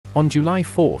On July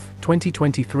 4,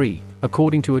 2023,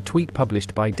 according to a tweet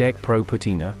published by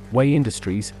Bozena-5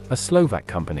 Industries, a Slovak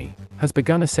company, has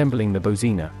begun assembling the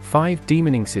Bozena-5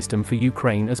 demining system for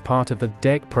Ukraine as part of the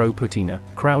Bozena-5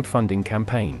 crowdfunding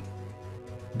campaign.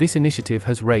 This initiative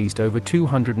has raised over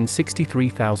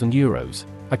 €263,000,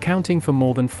 accounting for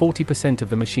more than 40% of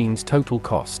the machine's total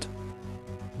cost.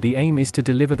 The aim is to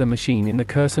deliver the machine in the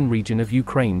Kherson region of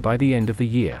Ukraine by the end of the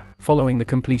year, following the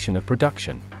completion of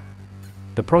production.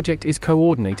 The project is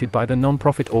coordinated by the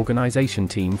non-profit organization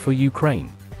Team for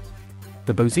Ukraine.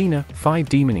 The Bozena-5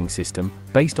 demining system,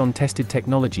 based on tested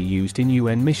technology used in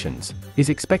UN missions, is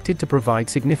expected to provide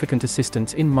significant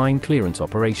assistance in mine clearance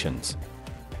operations.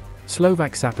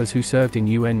 Slovak sappers who served in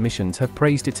UN missions have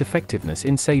praised its effectiveness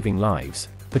in saving lives,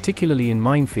 particularly in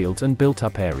minefields and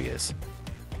built-up areas.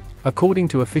 According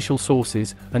to official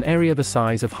sources, an area the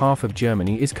size of half of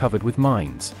Germany is covered with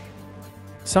mines.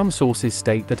 Some sources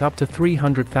state that up to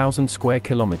 300,000 square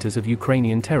kilometers of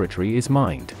Ukrainian territory is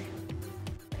mined.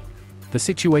 The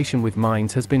situation with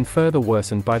mines has been further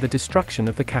worsened by the destruction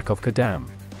of the Kakhovka Dam.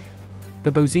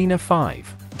 The Bozena-5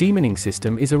 demining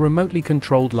system is a remotely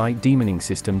controlled light demining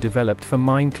system developed for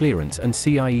mine clearance and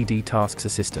CIED tasks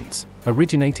assistance,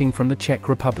 originating from the Czech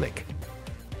Republic.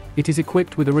 It is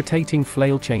equipped with a rotating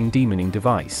flail chain demining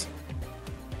device.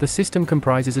 The system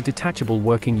comprises a detachable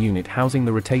working unit housing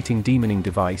the rotating demining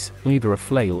device, either a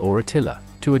flail or a tiller,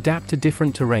 to adapt to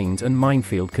different terrains and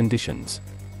minefield conditions.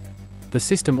 The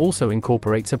system also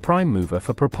incorporates a prime mover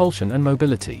for propulsion and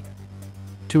mobility.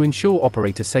 To ensure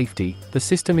operator safety, the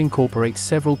system incorporates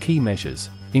several key measures,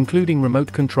 including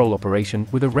remote control operation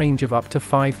with a range of up to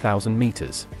 5,000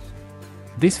 meters.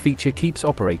 This feature keeps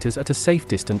operators at a safe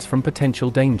distance from potential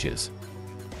dangers.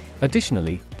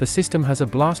 Additionally, the system has a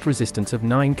blast resistance of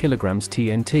 9 kg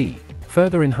TNT,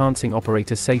 further enhancing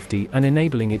operator safety and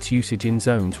enabling its usage in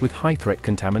zones with high-threat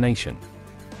contamination.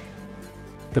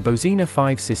 The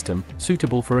Bozena-5 system,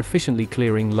 suitable for efficiently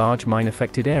clearing large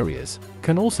mine-affected areas,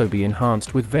 can also be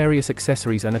enhanced with various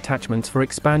accessories and attachments for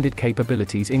expanded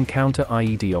capabilities in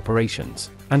counter-IED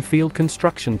operations and field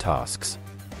construction tasks.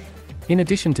 In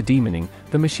addition to demining,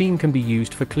 the machine can be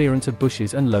used for clearance of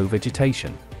bushes and low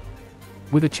vegetation.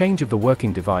 With a change of the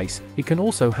working device, it can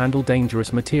also handle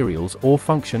dangerous materials or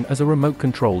function as a remote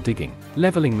control digging,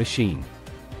 leveling machine.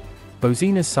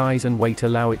 Bozena's size and weight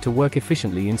allow it to work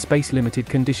efficiently in space-limited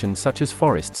conditions such as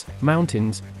forests,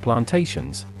 mountains,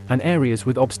 plantations, and areas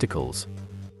with obstacles.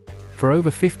 For over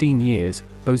 15 years,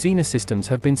 Bozena systems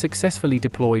have been successfully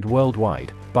deployed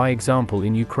worldwide, by example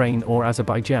in Ukraine or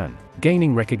Azerbaijan,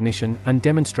 gaining recognition and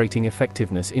demonstrating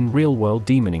effectiveness in real-world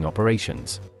demining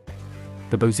operations.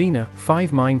 The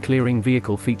Bozena-5 mine-clearing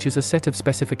vehicle features a set of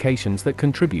specifications that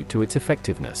contribute to its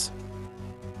effectiveness.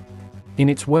 In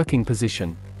its working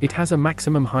position, it has a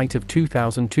maximum height of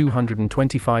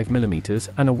 2,225 mm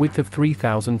and a width of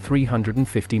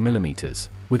 3,350 mm,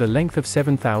 with a length of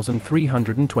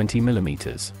 7,320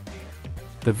 mm.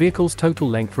 The vehicle's total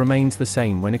length remains the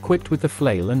same when equipped with the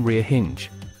flail and rear hinge.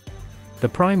 The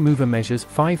prime mover measures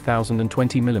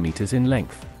 5,020 mm in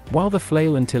length, while the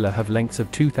flail and tiller have lengths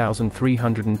of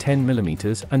 2,310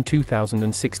 mm and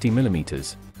 2,060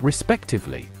 mm,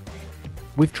 respectively.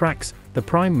 With tracks, the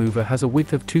prime mover has a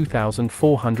width of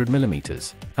 2,400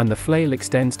 mm, and the flail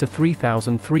extends to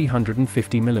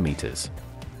 3,350 mm.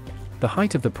 The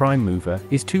height of the prime mover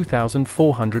is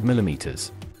 2,400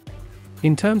 mm.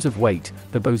 In terms of weight,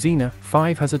 the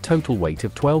Bozena-5 has a total weight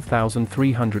of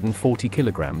 12,340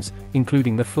 kg,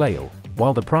 including the flail,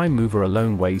 while the prime mover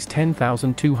alone weighs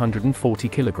 10,240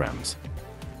 kg.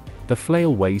 The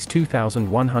flail weighs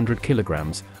 2,100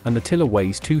 kg, and the tiller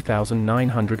weighs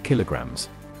 2,900 kg.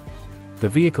 The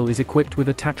vehicle is equipped with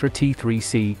a Tatra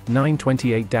T3C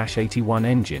 928-81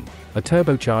 engine, a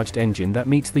turbocharged engine that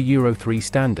meets the Euro 3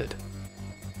 standard.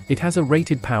 It has a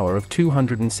rated power of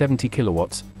 270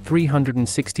 kilowatts,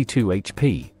 362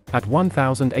 HP, at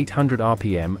 1,800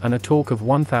 RPM and a torque of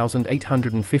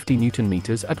 1,850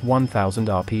 Nm at 1,000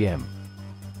 RPM.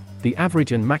 The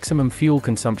average and maximum fuel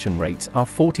consumption rates are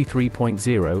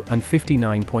 43.0 and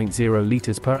 59.0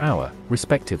 liters per hour,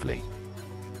 respectively.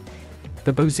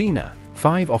 The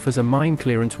Bozena-5 offers a mine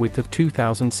clearance width of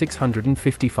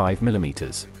 2,655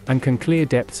 mm, and can clear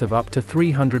depths of up to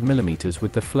 300 mm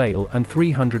with the flail and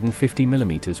 350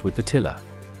 mm with the tiller.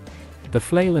 The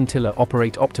flail and tiller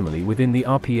operate optimally within the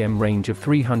RPM range of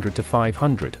 300 to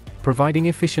 500, providing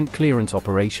efficient clearance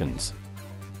operations.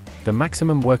 The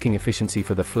maximum working efficiency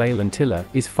for the flail and tiller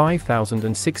is 5,000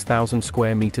 and 6,000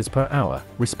 square meters per hour,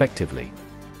 respectively.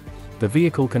 The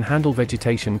vehicle can handle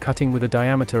vegetation cutting with a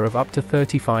diameter of up to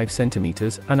 35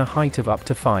 centimeters and a height of up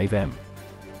to 5 m.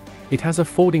 It has a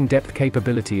fording depth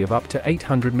capability of up to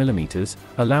 800 mm,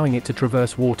 allowing it to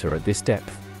traverse water at this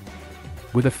depth.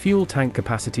 With a fuel tank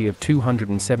capacity of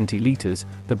 270 liters,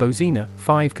 the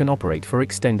Bozena-5 can operate for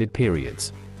extended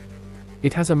periods.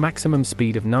 It has a maximum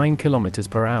speed of 9 km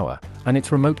per hour, and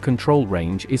its remote control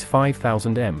range is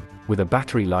 5000 m, with a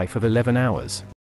battery life of 11 hours.